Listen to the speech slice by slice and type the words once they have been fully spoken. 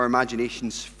our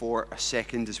imaginations for a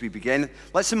second as we begin.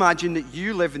 Let's imagine that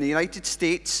you live in the United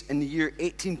States in the year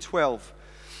 1812.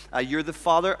 You're the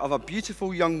father of a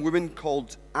beautiful young woman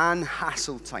called Anne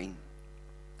Hasseltine.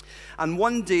 And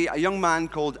one day, a young man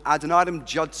called Adoniram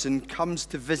Judson comes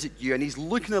to visit you, and he's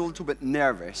looking a little bit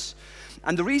nervous.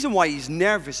 And the reason why he's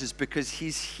nervous is because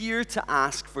he's here to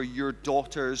ask for your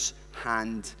daughter's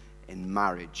hand in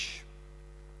marriage.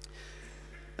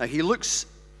 Now, he looks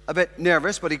a bit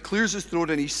nervous, but he clears his throat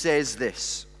and he says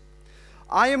this: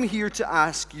 I am here to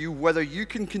ask you whether you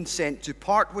can consent to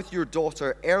part with your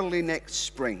daughter early next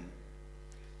spring,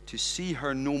 to see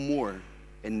her no more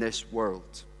in this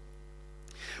world.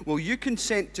 Will you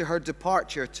consent to her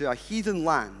departure to a heathen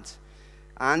land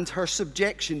and her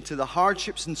subjection to the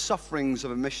hardships and sufferings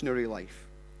of a missionary life?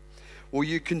 Will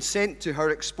you consent to her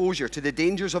exposure to the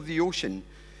dangers of the ocean,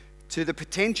 to the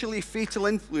potentially fatal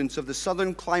influence of the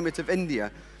southern climate of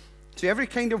India, to every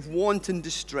kind of want and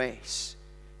distress,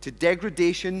 to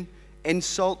degradation,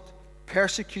 insult,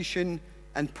 persecution,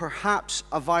 and perhaps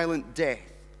a violent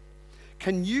death?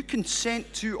 Can you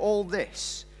consent to all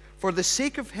this for the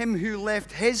sake of him who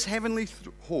left his heavenly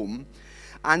home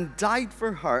and died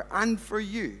for her and for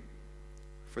you,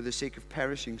 for the sake of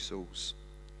perishing souls,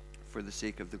 for the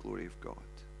sake of the glory of God?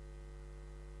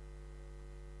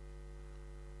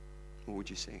 What would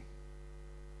you say?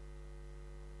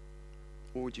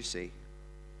 What would you say?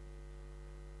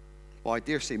 Well, I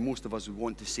dare say most of us would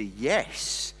want to say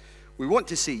yes. We want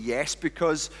to say yes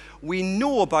because we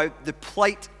know about the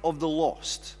plight of the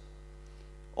lost,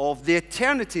 of the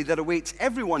eternity that awaits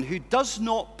everyone who does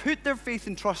not put their faith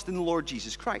and trust in the Lord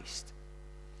Jesus Christ.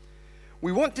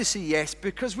 We want to say yes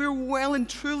because we're well and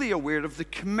truly aware of the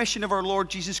commission of our Lord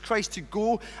Jesus Christ to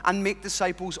go and make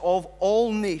disciples of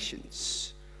all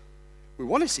nations. We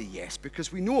want to say yes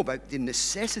because we know about the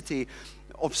necessity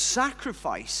of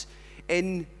sacrifice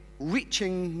in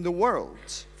reaching the world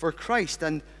for Christ.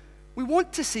 And we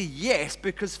want to say yes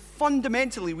because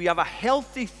fundamentally we have a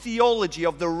healthy theology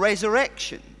of the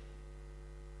resurrection.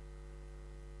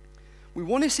 We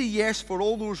want to say yes for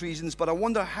all those reasons, but I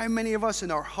wonder how many of us in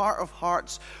our heart of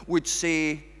hearts would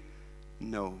say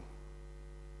no.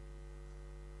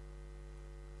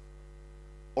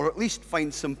 Or at least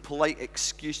find some polite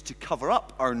excuse to cover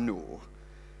up our no.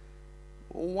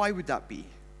 Well, why would that be?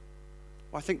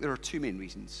 Well, I think there are two main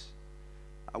reasons.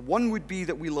 One would be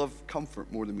that we love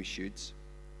comfort more than we should.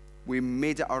 We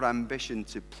made it our ambition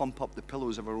to plump up the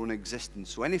pillows of our own existence,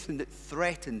 so anything that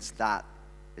threatens that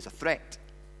is a threat.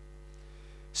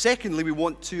 Secondly, we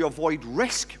want to avoid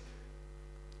risk.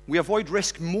 We avoid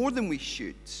risk more than we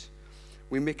should.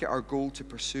 We make it our goal to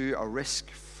pursue a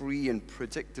risk-free and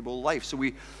predictable life. So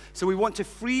we want to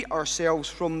free ourselves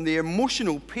from the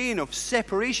emotional pain of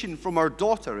separation from our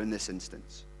daughter in this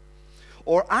instance.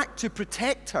 Or act to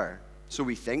protect her, so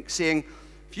we think, saying,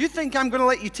 if you think I'm going to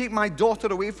let you take my daughter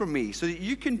away from me so that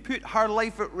you can put her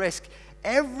life at risk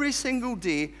every single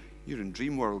day, you're in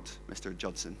dream world, Mr.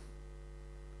 Judson.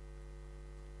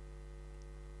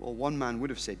 Well, one man would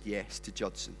have said yes to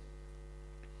Judson.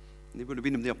 And it would have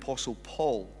been the Apostle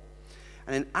Paul.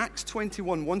 And in Acts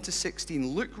 21,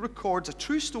 1-16, Luke records a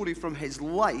true story from his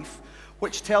life,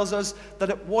 which tells us that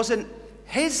it wasn't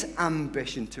his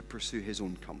ambition to pursue his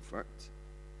own comfort.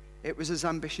 It was his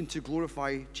ambition to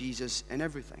glorify Jesus in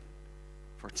everything,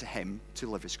 for to him to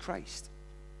live as Christ.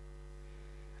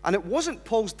 And it wasn't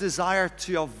Paul's desire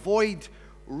to avoid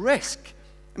risk.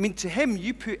 I mean, to him,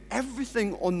 you put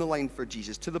everything on the line for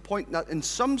Jesus, to the point that in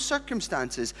some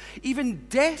circumstances, even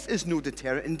death is no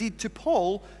deterrent. Indeed, to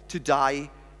Paul, to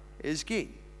die is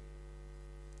gain.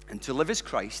 And to live as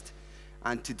Christ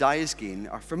and to die as gain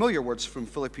are familiar words from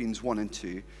Philippians 1 and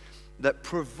 2 that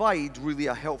provide really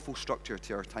a helpful structure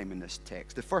to our time in this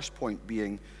text. The first point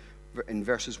being in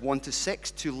verses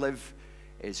 1-6, to live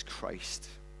is Christ.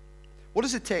 What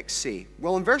does the text say?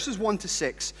 Well, in verses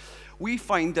 1-6, we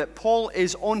find that Paul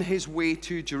is on his way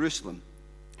to Jerusalem.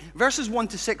 Verses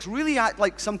 1-6 really act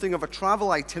like something of a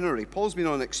travel itinerary. Paul's been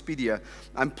on Expedia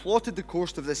and plotted the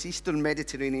course of this Eastern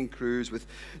Mediterranean cruise with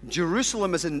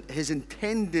Jerusalem as his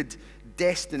intended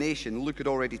destination. Luke had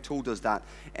already told us that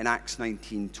in Acts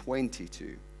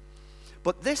 19:22.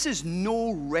 But this is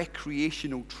no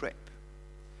recreational trip.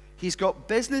 He's got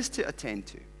business to attend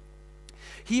to.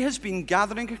 He has been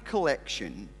gathering a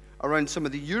collection around some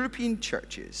of the European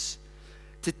churches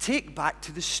to take back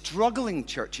to the struggling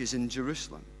churches in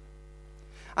Jerusalem.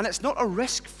 And it's not a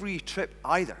risk-free trip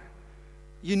either.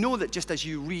 You know that just as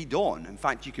you read on, in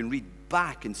fact, you can read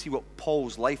back and see what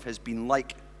Paul's life has been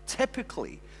like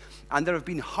typically. And there have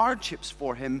been hardships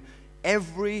for him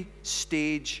every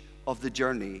stage of the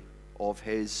journey of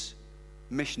his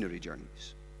missionary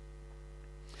journeys.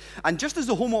 And just as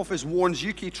the Home Office warns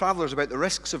UK travellers about the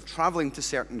risks of travelling to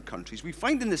certain countries, we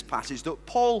find in this passage that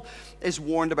Paul is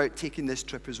warned about taking this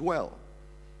trip as well.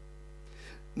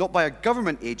 Not by a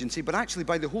government agency, but actually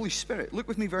by the Holy Spirit. Look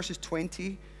with me verses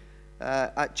 20,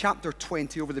 at chapter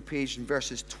 20 over the page in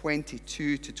verses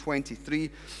 22 to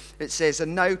 23. It says,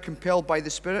 "And now, compelled by the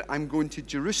Spirit, I'm going to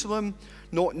Jerusalem,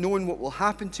 not knowing what will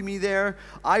happen to me there.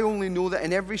 I only know that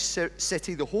in every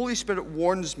city the Holy Spirit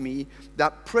warns me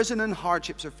that prison and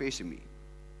hardships are facing me."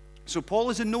 So Paul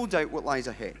is in no doubt what lies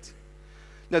ahead.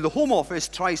 Now, the Home Office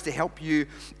tries to help you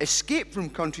escape from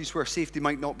countries where safety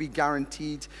might not be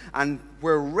guaranteed and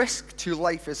where risk to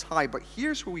life is high. But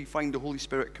here's where we find the Holy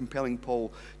Spirit compelling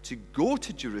Paul to go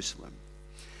to Jerusalem,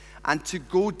 and to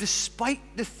go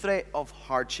despite the threat of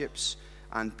hardships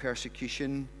and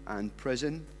persecution and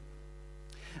prison.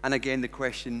 And again, the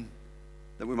question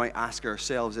that we might ask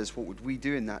ourselves is, what would we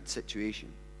do in that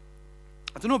situation?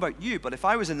 I don't know about you, but if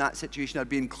I was in that situation, I'd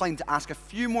be inclined to ask a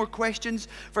few more questions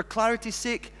for clarity's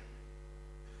sake.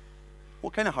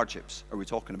 What kind of hardships are we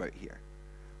talking about here?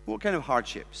 What kind of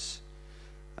hardships?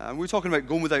 Are we talking about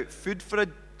going without food for a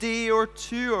day or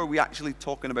two, or are we actually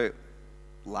talking about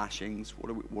lashings? What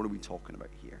are we talking about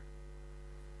here?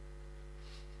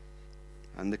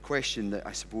 And the question that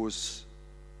I suppose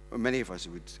many of us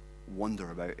would wonder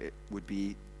about it would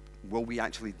be, will we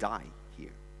actually die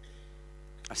here?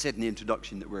 I said in the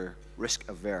introduction that we're risk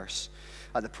averse.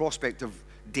 At the prospect of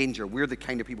danger, we're the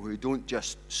kind of people who don't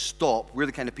just stop. We're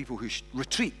the kind of people who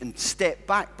retreat and step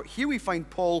back. But here we find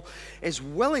Paul is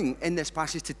willing in this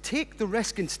passage to take the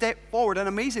risk and step forward. And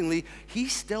amazingly, he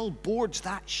still boards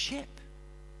that ship.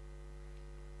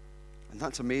 And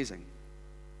that's amazing.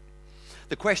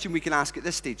 The question we can ask at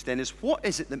this stage then is, what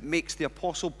is it that makes the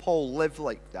Apostle Paul live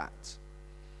like that?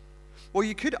 Well,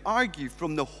 you could argue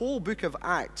from the whole book of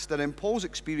Acts that in Paul's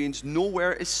experience,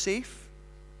 nowhere is safe.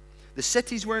 The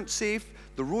cities weren't safe,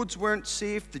 the roads weren't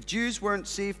safe, the Jews weren't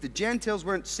safe, the Gentiles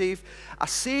weren't safe. A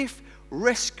safe,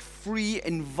 risk-free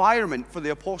environment for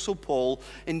the Apostle Paul,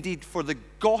 indeed for the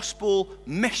gospel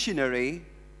missionary,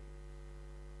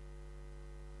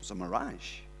 was a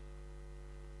mirage.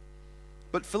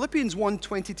 But Philippians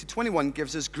 1:20-21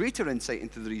 gives us greater insight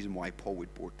into the reason why Paul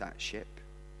would board that ship.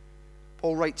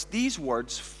 Paul writes these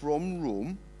words from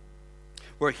Rome,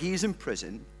 where he is in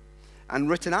prison, and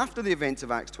written after the events of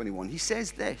Acts 21. He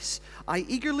says this, "I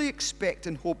eagerly expect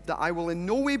and hope that I will in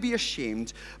no way be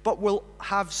ashamed, but will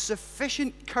have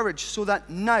sufficient courage so that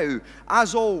now,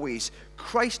 as always,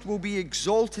 Christ will be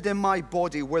exalted in my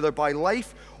body, whether by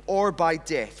life or by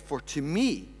death. For to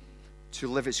me, to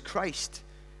live is Christ,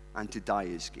 and to die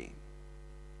is gain."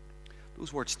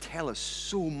 Those words tell us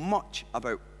so much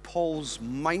about Paul's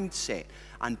mindset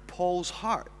and Paul's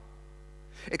heart.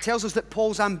 It tells us that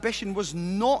Paul's ambition was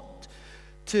not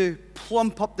to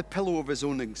plump up the pillow of his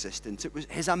own existence.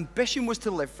 His ambition was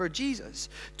to live for Jesus,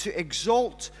 to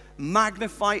exalt,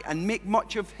 magnify, and make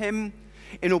much of him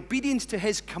in obedience to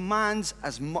his commands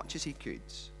as much as he could.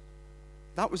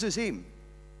 That was his aim.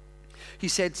 He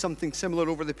said something similar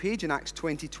over the page in Acts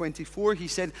 20:24. He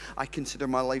said, "I consider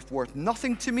my life worth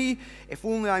nothing to me, if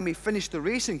only I may finish the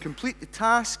race and complete the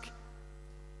task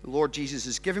the Lord Jesus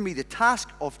has given me, the task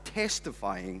of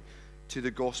testifying to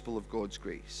the gospel of God's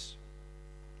grace."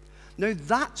 Now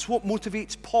that's what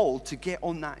motivates Paul to get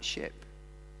on that ship.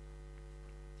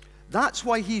 That's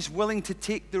why he's willing to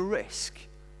take the risk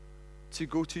to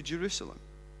go to Jerusalem.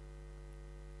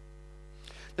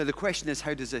 Now the question is,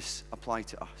 how does this apply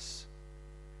to us?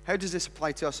 How does this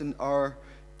apply to us in our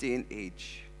day and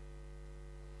age?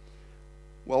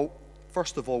 Well,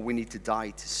 first of all, we need to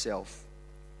die to self.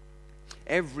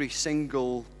 Every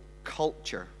single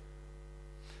culture,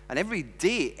 and every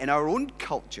day in our own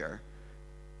culture,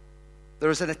 there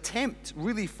is an attempt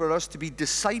really for us to be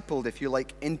discipled, if you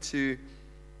like, into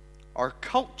our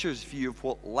culture's view of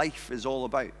what life is all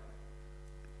about.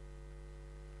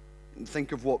 And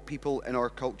think of what people in our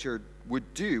culture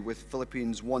would do with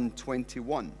Philippians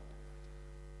 1:21.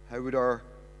 How would our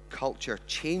culture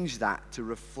change that to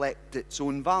reflect its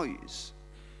own values?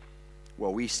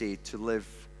 Well, we say to live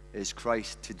is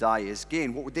Christ, to die is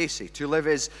gain. What would they say? To live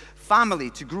is family,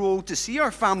 to grow old, to see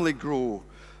our family grow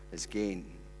is gain.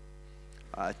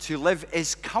 To live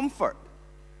is comfort,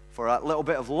 for a little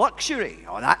bit of luxury,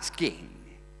 oh, that's gain.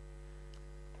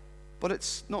 But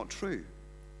it's not true.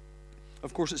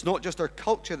 Of course, it's not just our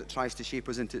culture that tries to shape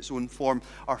us into its own form.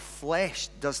 Our flesh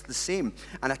does the same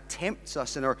and tempts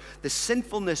us in the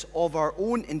sinfulness of our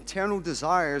own internal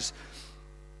desires.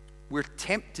 We're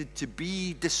tempted to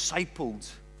be discipled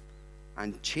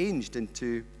and changed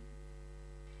into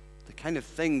the kind of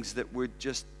things that would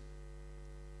just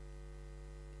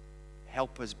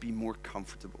help us be more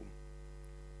comfortable,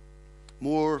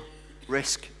 more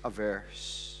risk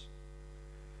averse,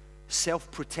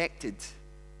 self-protected,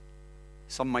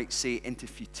 some might say, into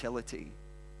futility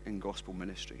in gospel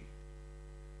ministry.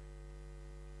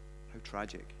 How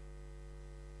tragic.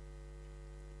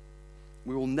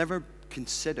 We will never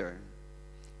consider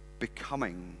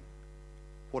becoming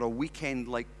what a weekend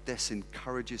like this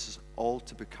encourages us all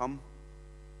to become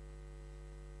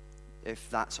if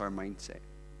that's our mindset.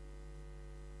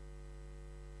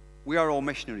 We are all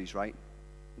missionaries, right?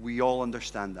 We all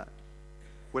understand that.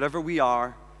 Whatever we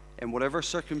are, in whatever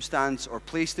circumstance or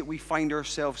place that we find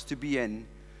ourselves to be in,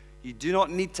 you do not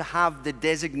need to have the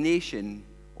designation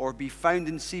or be found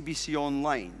in CBC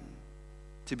Online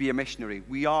to be a missionary.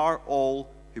 We are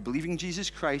all, who believe in Jesus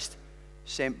Christ,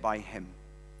 sent by him.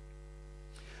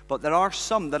 But there are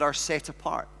some that are set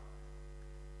apart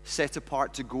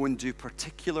to go and do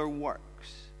particular works.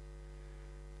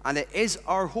 And it is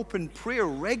our hope and prayer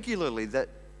regularly that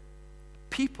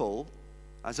people,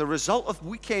 as a result of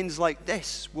weekends like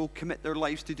this, will commit their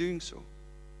lives to doing so.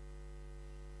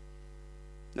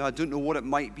 Now, I don't know what it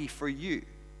might be for you.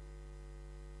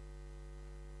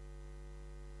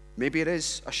 Maybe it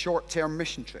is a short-term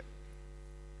mission trip.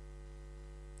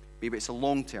 Maybe it's a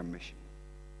long-term mission.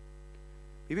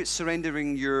 Maybe it's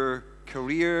surrendering your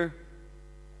career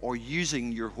or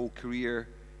using your whole career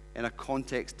in a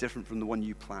context different from the one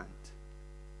you planned.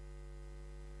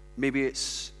 Maybe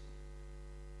it's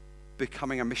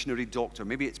becoming a missionary doctor.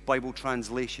 Maybe it's Bible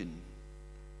translation.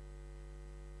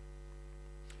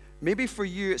 Maybe for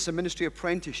you it's a ministry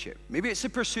apprenticeship. Maybe it's the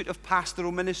pursuit of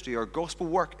pastoral ministry or gospel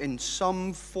work in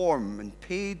some form and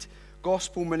paid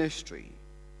gospel ministry.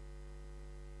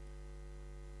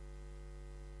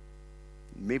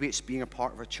 Maybe it's being a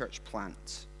part of a church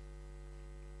plant.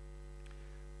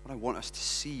 What I want us to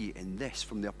see in this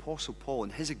from the Apostle Paul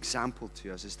and his example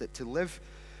to us is that to live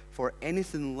for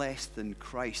anything less than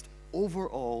Christ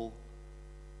overall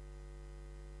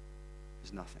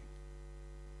is nothing.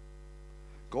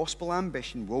 Gospel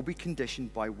ambition will be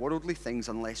conditioned by worldly things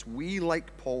unless we,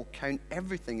 like Paul, count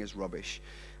everything as rubbish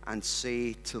and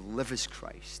say to live as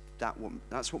Christ.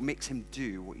 That's what makes him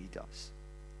do what he does.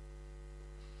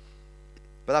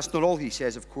 But that's not all he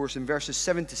says, of course. In verses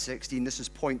 7 to 16, this is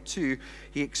point 2,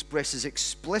 he expresses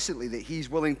explicitly that he's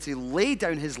willing to lay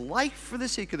down his life for the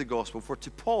sake of the gospel, for to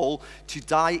Paul, to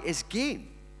die is gain.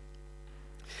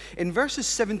 In verses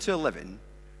 7 to 11,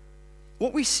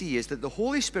 what we see is that the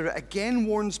Holy Spirit again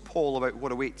warns Paul about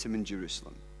what awaits him in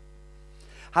Jerusalem.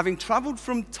 Having traveled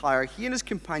from Tyre, he and his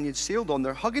companions sailed on.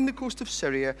 They're hugging the coast of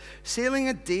Syria, sailing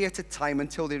a day at a time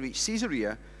until they reached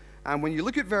Caesarea. And when you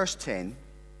look at verse 10,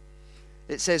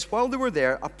 it says, while they were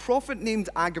there, a prophet named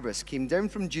Agabus came down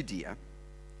from Judea.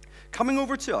 Coming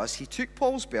over to us, he took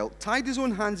Paul's belt, tied his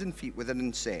own hands and feet with it,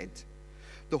 and said,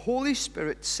 the Holy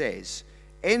Spirit says,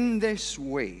 in this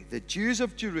way, the Jews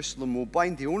of Jerusalem will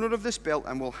bind the owner of this belt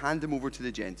and will hand him over to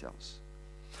the Gentiles.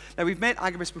 Now, we've met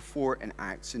Agabus before in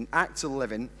Acts. In Acts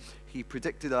 11, he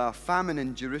predicted a famine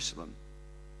in Jerusalem,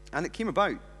 and it came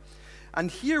about. And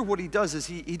here what he does is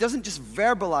he doesn't just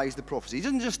verbalize the prophecy. He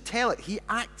doesn't just tell it. He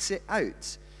acts it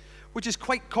out, which is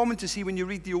quite common to see when you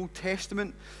read the Old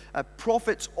Testament.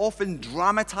 Prophets often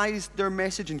dramatized their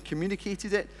message and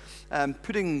communicated it,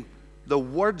 putting the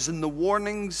words and the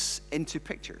warnings into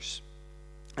pictures.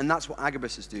 And that's what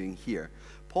Agabus is doing here.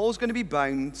 Paul's going to be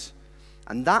bound,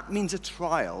 and that means a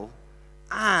trial,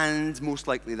 and most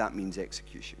likely that means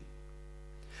execution.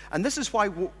 And this is why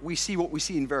we see what we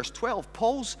see in verse 12.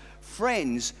 Paul's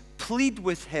friends plead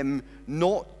with him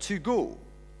not to go.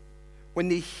 When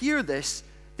they hear this,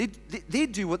 they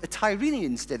do what the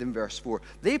Tyrians did in verse 4.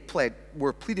 They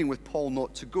were pleading with Paul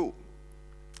not to go.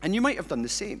 And you might have done the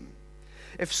same.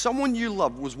 If someone you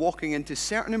love was walking into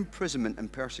certain imprisonment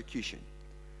and persecution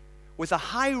with a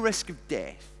high risk of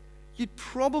death, you'd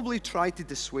probably try to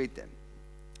dissuade them.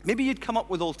 Maybe you'd come up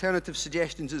with alternative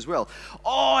suggestions as well.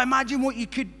 Oh, imagine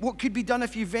what could be done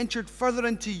if you ventured further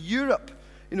into Europe,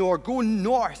 or go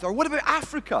north, or what about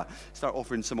Africa? Start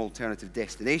offering some alternative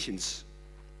destinations.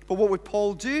 But what would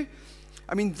Paul do?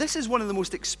 I mean, this is one of the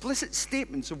most explicit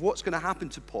statements of what's going to happen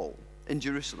to Paul in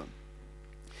Jerusalem.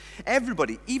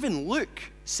 Everybody, even Luke,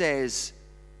 says,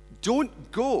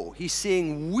 don't go. He's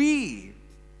saying we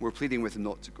were pleading with him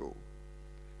not to go.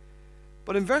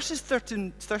 But in verses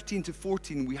 13 to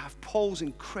 14, we have Paul's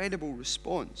incredible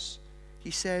response.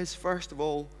 He says, first of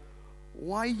all,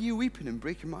 why are you weeping and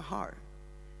breaking my heart?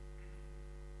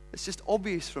 It's just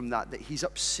obvious from that he's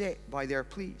upset by their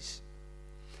pleas.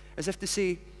 As if to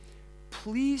say,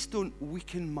 please don't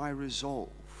weaken my resolve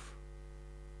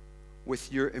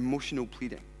with your emotional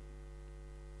pleading.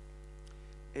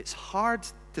 It's hard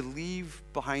to leave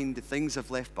behind the things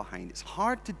I've left behind. It's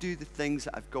hard to do the things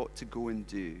that I've got to go and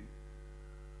do.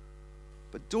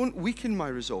 But don't weaken my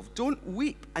resolve. Don't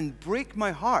weep and break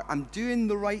my heart. I'm doing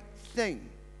the right thing.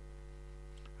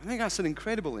 I think that's an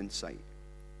incredible insight.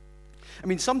 I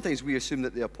mean, sometimes we assume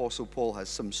that the Apostle Paul has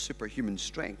some superhuman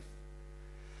strength.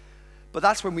 But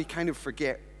that's when we kind of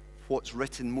forget what's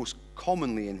written most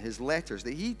commonly in his letters,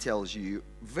 that he tells you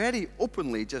very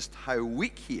openly just how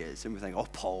weak he is. And we think, oh,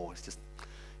 Paul is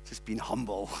just being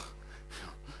humble,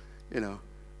 you know.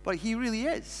 But he really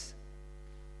is.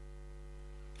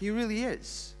 He really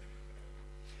is.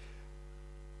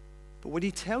 But when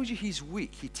he tells you he's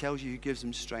weak, he tells you he gives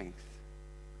him strength.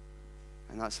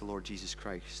 And that's the Lord Jesus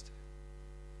Christ.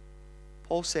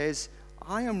 Paul says,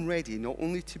 I am ready not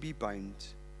only to be bound,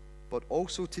 but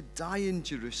also to die in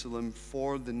Jerusalem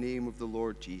for the name of the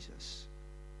Lord Jesus.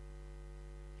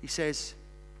 He says,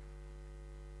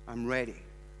 I'm ready.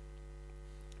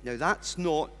 Now that's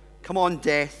not, come on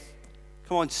death,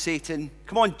 come on Satan,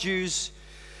 come on Jews,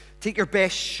 take your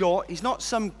best shot. He's not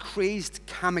some crazed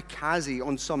kamikaze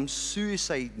on some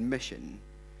suicide mission.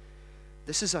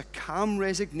 This is a calm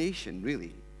resignation,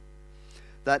 really,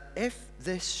 that if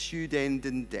this should end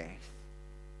in death,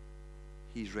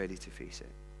 he's ready to face it.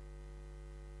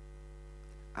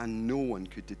 And no one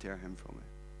could deter him from it.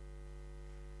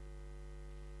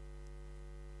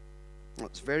 Well,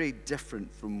 it's very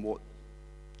different from what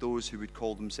those who would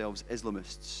call themselves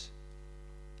Islamists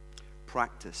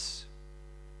practice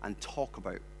and talk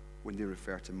about when they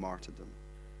refer to martyrdom.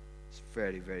 It's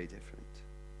very, very different.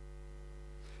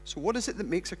 So what is it that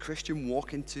makes a Christian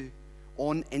walk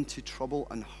on into trouble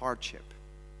and hardship?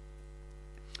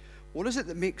 What is it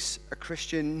that makes a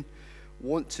Christian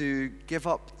want to give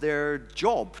up their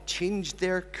job, change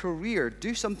their career,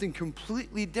 do something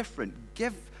completely different,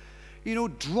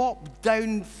 drop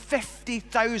down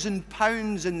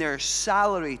 £50,000 in their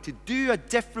salary to do a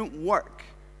different work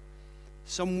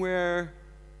somewhere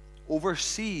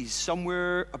overseas,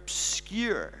 somewhere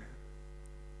obscure?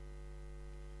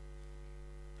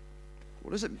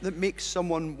 What is it that makes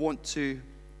someone want to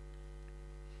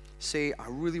say, I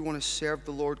really want to serve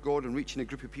the Lord God and reaching a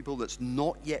group of people that's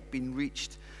not yet been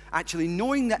reached, actually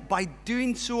knowing that by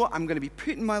doing so I'm going to be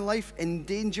putting my life in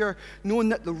danger, knowing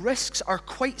that the risks are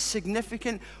quite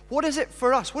significant? What is it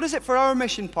for us? What is it for our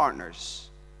mission partners?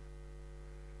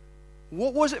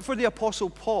 What was it for the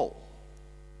Apostle Paul?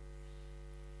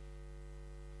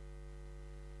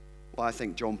 Well, I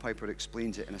think John Piper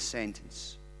explains it in a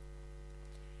sentence.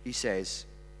 He says,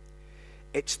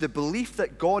 it's the belief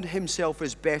that God himself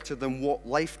is better than what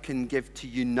life can give to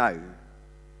you now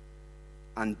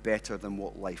and better than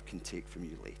what life can take from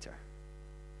you later.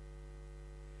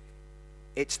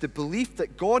 It's the belief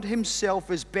that God himself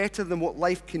is better than what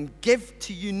life can give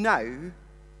to you now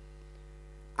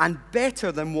and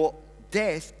better than what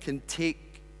death can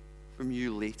take from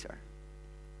you later.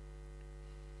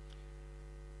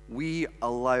 We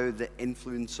allow the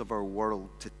influence of our world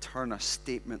to turn a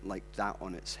statement like that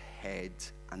on its head,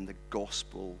 and the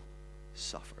gospel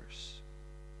suffers.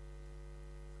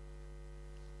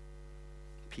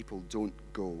 People don't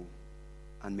go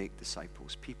and make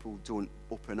disciples. People don't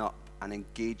open up and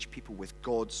engage people with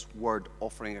God's word,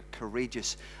 offering a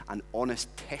courageous and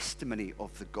honest testimony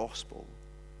of the gospel.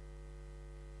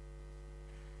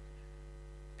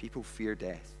 People fear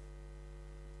death.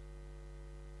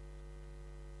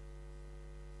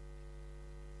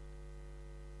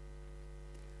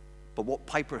 But what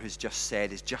Piper has just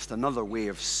said is just another way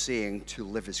of saying to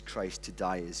live as Christ, to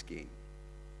die as gain.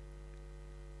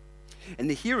 In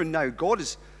the here and now, God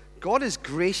is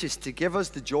gracious to give us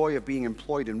the joy of being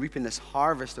employed in reaping this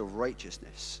harvest of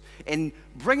righteousness, in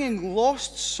bringing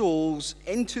lost souls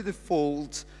into the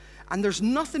fold. And there's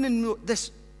nothing in this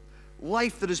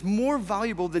life that is more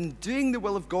valuable than doing the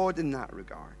will of God in that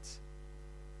regard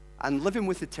and living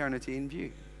with eternity in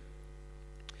view.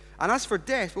 And as for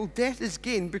death, well, death is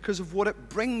gain because of what it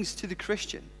brings to the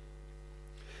Christian.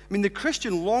 I mean, the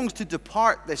Christian longs to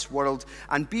depart this world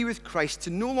and be with Christ, to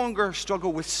no longer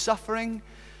struggle with suffering,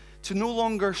 to no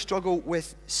longer struggle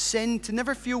with sin, to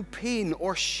never feel pain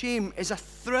or shame is a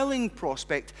thrilling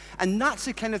prospect. And that's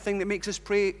the kind of thing that makes us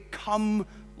pray, come,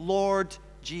 Lord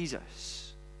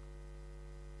Jesus.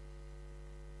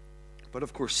 But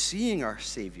of course, seeing our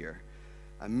Savior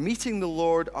and meeting the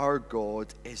Lord our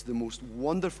God is the most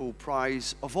wonderful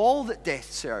prize of all that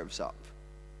death serves up.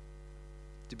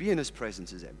 To be in his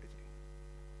presence is everything.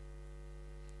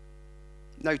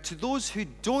 Now, to those who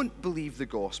don't believe the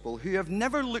gospel, who have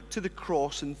never looked to the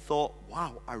cross and thought,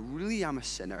 wow, I really am a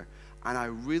sinner, and I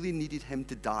really needed him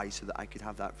to die so that I could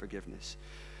have that forgiveness.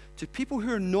 To people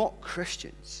who are not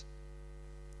Christians,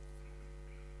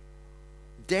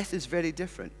 death is very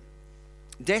different.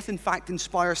 Death, in fact,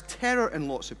 inspires terror in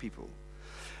lots of people.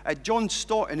 John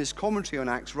Stott, in his commentary on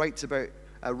Acts, writes about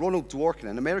Ronald Dworkin,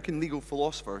 an American legal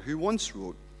philosopher, who once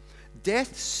wrote,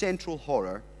 "Death's central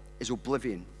horror is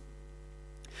oblivion,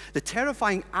 the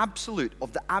terrifying absolute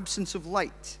of the absence of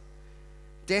light.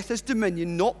 Death has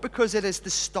dominion not because it is the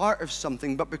start of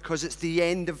something, but because it's the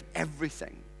end of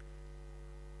everything."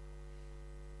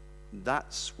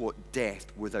 That's what death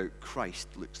without Christ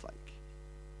looks like.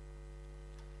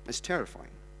 It's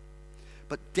terrifying.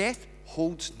 But death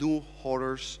holds no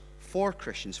horrors for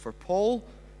Christians. For Paul,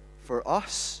 for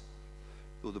us,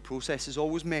 though the process is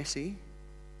always messy,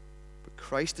 but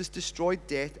Christ has destroyed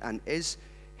death and is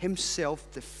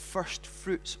himself the first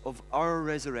fruits of our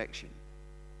resurrection.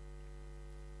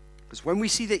 Because when we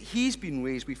see that he's been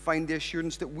raised, we find the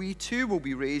assurance that we too will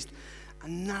be raised,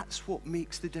 and that's what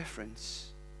makes the difference.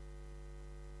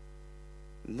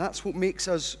 And that's what makes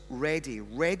us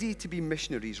ready to be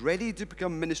missionaries, ready to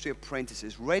become ministry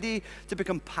apprentices, ready to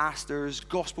become pastors,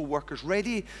 gospel workers,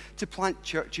 ready to plant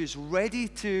churches, ready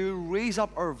to raise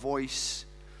up our voice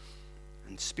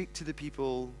and speak to the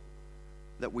people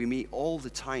that we meet all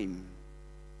the time.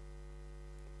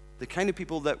 The kind of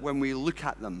people that when we look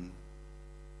at them,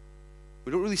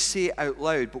 we don't really say it out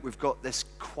loud, but we've got this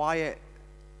quiet,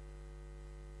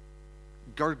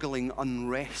 gurgling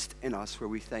unrest in us where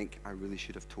we think, I really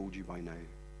should have told you by now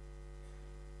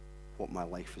what my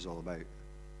life is all about.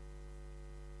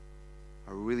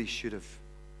 I really should have,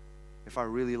 if I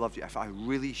really loved you, if I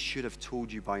really should have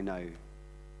told you by now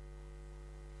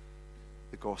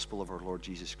the gospel of our Lord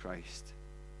Jesus Christ.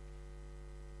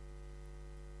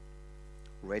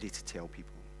 Ready to tell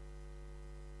people.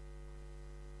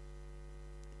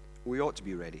 We ought to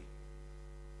be ready.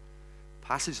 A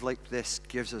passage like this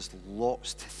gives us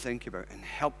lots to think about and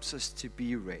helps us to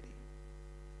be ready.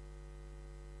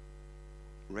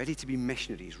 Ready to be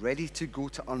missionaries, ready to go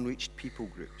to unreached people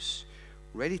groups,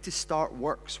 ready to start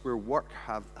works where work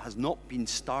has not been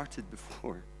started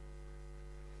before.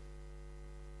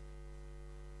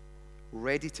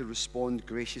 Ready to respond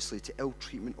graciously to ill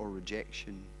treatment or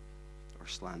rejection or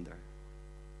slander.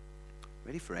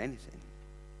 Ready for anything.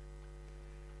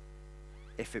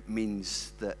 If it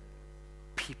means that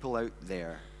people out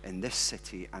there in this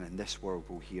city and in this world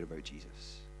will hear about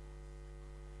Jesus.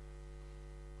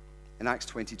 In Acts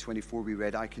 20:24 we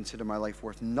read, I consider my life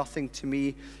worth nothing to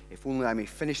me, if only I may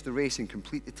finish the race and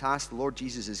complete the task the Lord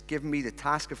Jesus has given me, the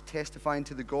task of testifying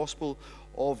to the gospel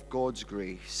of God's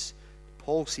grace.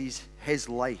 Paul sees his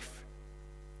life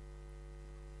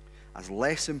as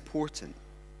less important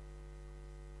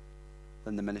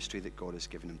than the ministry that God has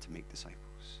given him to make disciples.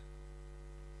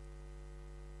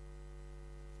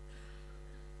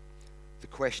 The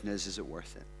question is it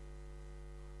worth it?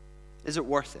 Is it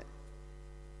worth it?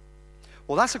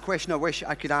 Well, that's a question I wish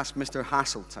I could ask Mr.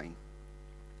 Hasseltine.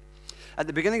 At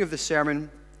the beginning of the sermon,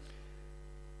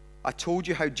 I told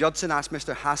you how Judson asked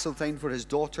Mr. Hasseltine for his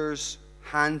daughter's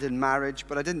hand in marriage,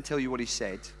 but I didn't tell you what he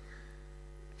said.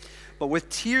 But with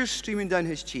tears streaming down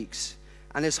his cheeks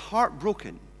and his heart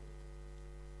broken,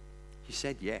 he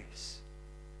said yes.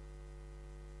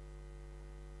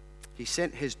 He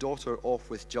sent his daughter off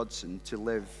with Judson to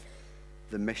live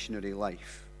the missionary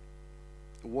life.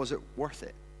 Was it worth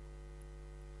it?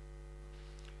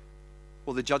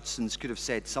 Well, the Judsons could have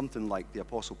said something like the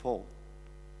Apostle Paul.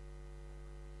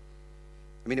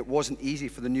 I mean, it wasn't easy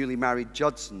for the newly married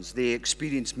Judsons. They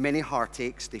experienced many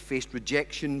heartaches. They faced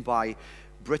rejection by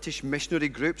British missionary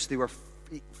groups. They were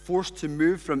forced to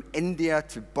move from India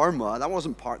to Burma. That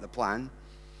wasn't part of the plan.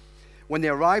 When they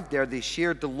arrived there, they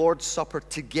shared the Lord's Supper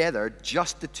together,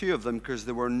 just the two of them, because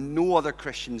there were no other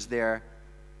Christians there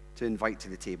to invite to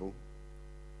the table.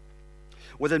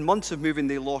 Within months of moving,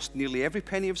 they lost nearly every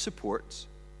penny of support.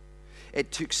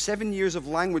 It took 7 years of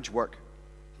language work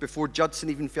before Judson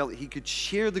even felt that he could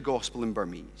share the gospel in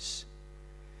Burmese.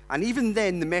 And even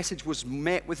then, the message was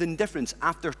met with indifference.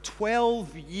 After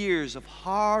 12 years of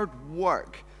hard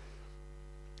work,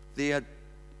 they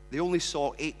only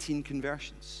saw 18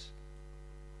 conversions.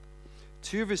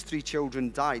 2 of his 3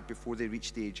 children died before they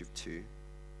reached the age of 2.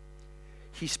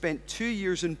 He spent 2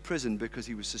 years in prison because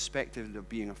he was suspected of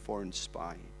being a foreign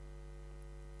spy.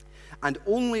 And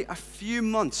only a few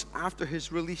months after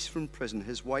his release from prison,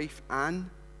 his wife, Anne,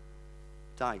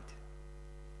 died.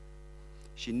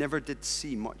 She never did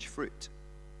see much fruit.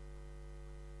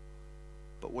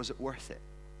 But was it worth it?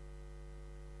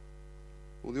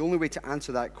 Well, the only way to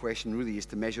answer that question really is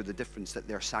to measure the difference that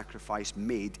their sacrifice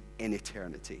made in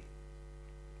eternity.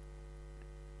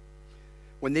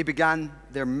 When they began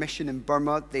their mission in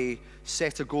Burma, they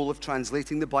set a goal of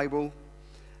translating the Bible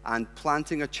and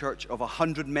planting a church of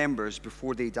 100 members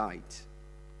before they died.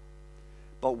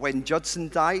 But when Judson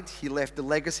died, he left the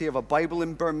legacy of a Bible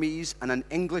in Burmese and an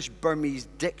English-Burmese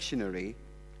dictionary,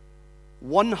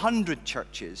 100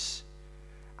 churches,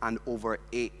 and over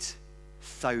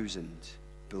 8,000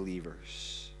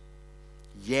 believers.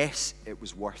 Yes, it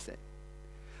was worth it.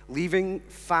 Leaving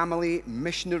family,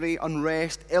 missionary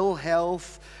unrest, ill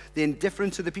health, the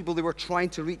indifference of the people they were trying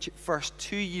to reach at first,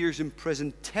 2 years in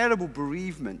prison, terrible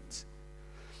bereavement,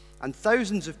 and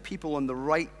thousands of people on the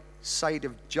right side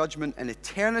of judgment and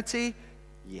eternity.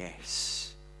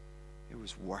 Yes, it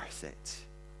was worth it.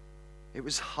 It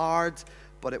was hard,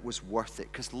 but it was worth it,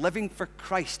 because living for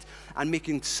Christ and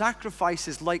making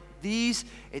sacrifices like these,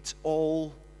 it's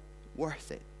all worth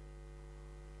it.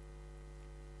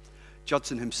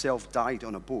 Judson himself died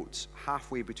on a boat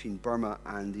halfway between Burma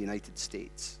and the United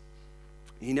States.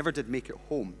 He never did make it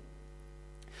home.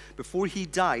 Before he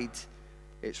died,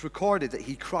 it's recorded that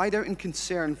he cried out in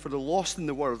concern for the lost in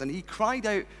the world, and he cried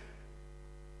out,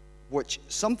 which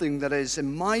something that is,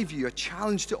 in my view, a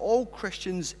challenge to all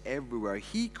Christians everywhere.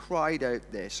 He cried out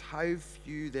this: how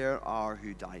few there are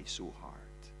who die so hard.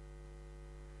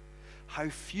 How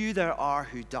few there are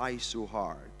who die so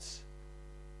hard.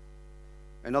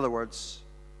 In other words,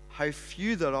 how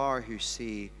few there are who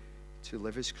say to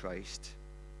live is Christ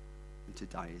and to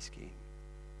die is gain.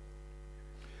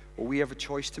 Well, we have a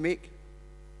choice to make: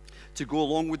 to go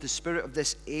along with the spirit of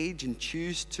this age and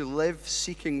choose to live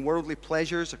seeking worldly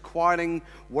pleasures, acquiring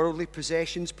worldly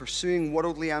possessions, pursuing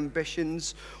worldly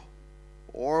ambitions,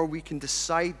 or we can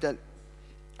decide that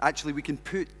actually we can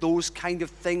put those kind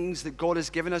of things that God has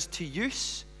given us to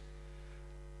use.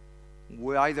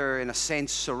 We either, in a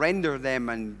sense, surrender them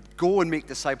and go and make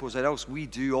disciples, or else we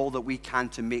do all that we can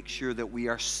to make sure that we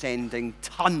are sending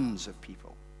tons of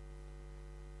people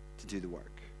to do the work.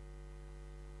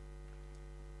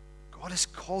 God has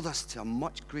called us to a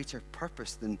much greater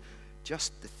purpose than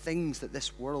just the things that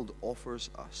this world offers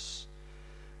us.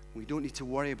 We don't need to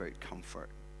worry about comfort.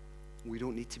 We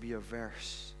don't need to be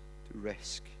averse to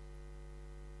risk.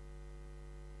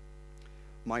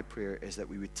 My prayer is that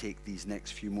we would take these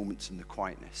next few moments in the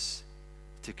quietness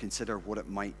to consider what it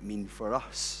might mean for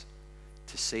us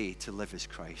to say, to live as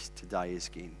Christ, to die as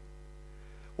gain.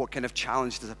 What kind of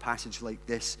challenge does a passage like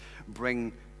this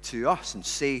bring to us and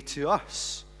say to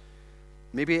us?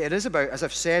 Maybe it is about, as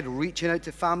I've said, reaching out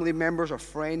to family members or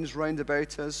friends round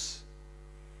about us.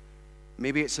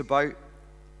 Maybe it's about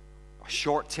a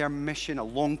short-term mission, a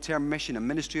long-term mission, a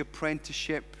ministry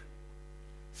apprenticeship,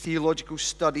 theological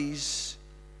studies.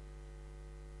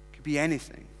 It could be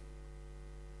anything.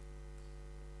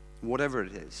 Whatever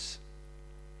it is,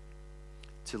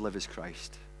 to live as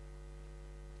Christ,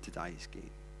 to die as gain.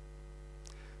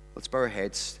 Let's bow our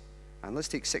heads and let's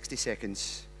take 60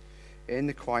 seconds in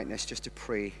the quietness just to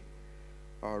pray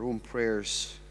our own prayers